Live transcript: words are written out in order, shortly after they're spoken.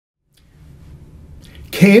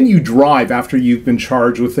Can you drive after you've been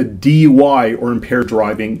charged with a DUI or impaired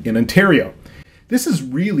driving in Ontario? This is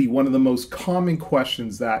really one of the most common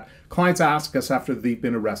questions that clients ask us after they've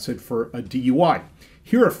been arrested for a DUI.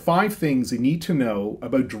 Here are 5 things you need to know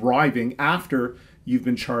about driving after you've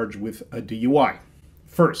been charged with a DUI.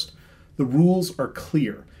 First, the rules are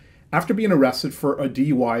clear. After being arrested for a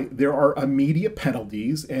DUI, there are immediate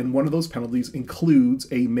penalties, and one of those penalties includes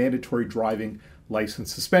a mandatory driving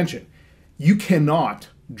license suspension. You cannot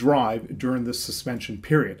drive during the suspension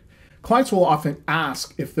period. Clients will often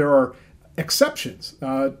ask if there are exceptions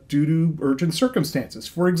due to urgent circumstances.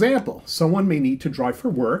 For example, someone may need to drive for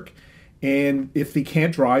work, and if they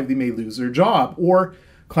can't drive, they may lose their job. Or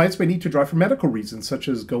clients may need to drive for medical reasons, such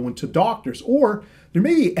as going to doctors. Or there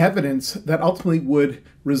may be evidence that ultimately would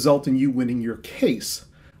result in you winning your case.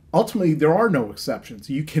 Ultimately, there are no exceptions.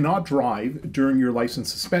 You cannot drive during your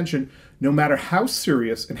license suspension, no matter how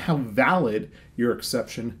serious and how valid your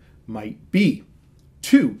exception might be.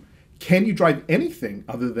 2, can you drive anything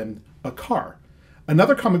other than a car?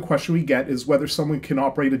 Another common question we get is whether someone can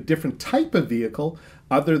operate a different type of vehicle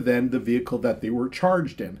other than the vehicle that they were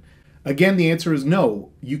charged in. Again, the answer is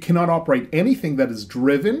no. You cannot operate anything that is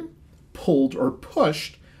driven, pulled, or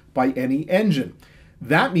pushed by any engine.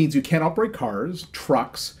 That means you can't operate cars,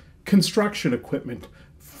 trucks, construction equipment,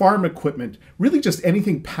 farm equipment, really just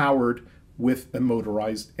anything powered with a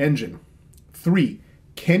motorized engine. 3,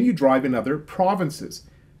 can you drive in other provinces?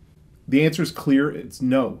 The answer is clear, it's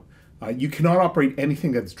no. You cannot operate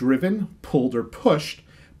anything that's driven, pulled, or pushed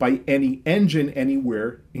by any engine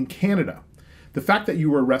anywhere in Canada. The fact that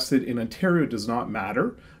you were arrested in Ontario does not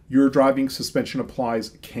matter. Your driving suspension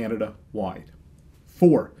applies Canada-wide.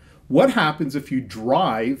 4, what happens if you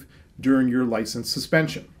drive during your license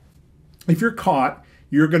suspension? If you're caught,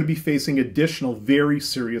 you're going to be facing additional very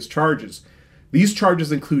serious charges. These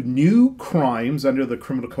charges include new crimes under the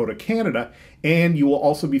Criminal Code of Canada, and you will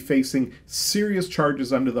also be facing serious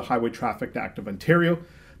charges under the Highway Traffic Act of Ontario.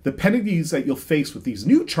 The penalties that you'll face with these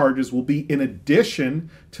new charges will be in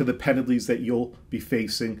addition to the penalties that you'll be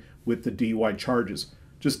facing with the DUI charges.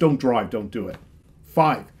 Just don't drive, don't do it.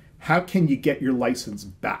 5, how can you get your license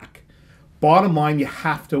back? Bottom line, you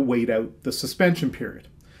have to wait out the suspension period.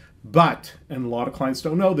 But, and a lot of clients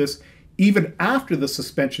don't know this, even after the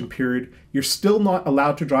suspension period, you're still not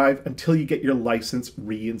allowed to drive until you get your license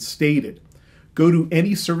reinstated. Go to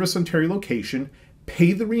any Service Ontario location,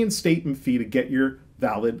 pay the reinstatement fee to get your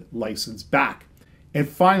valid license back. And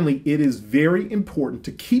finally, it is very important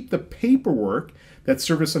to keep the paperwork that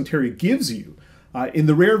Service Ontario gives you. In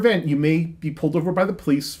the rare event you may be pulled over by the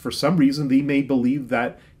police for some reason, they may believe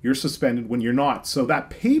that you're suspended when you're not. So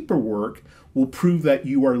that paperwork will prove that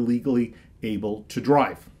you are legally able to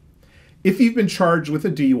drive. If you've been charged with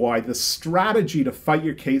a DUI, the strategy to fight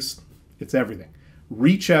your case, it's everything.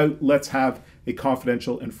 Reach out, let's have a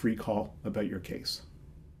confidential and free call about your case.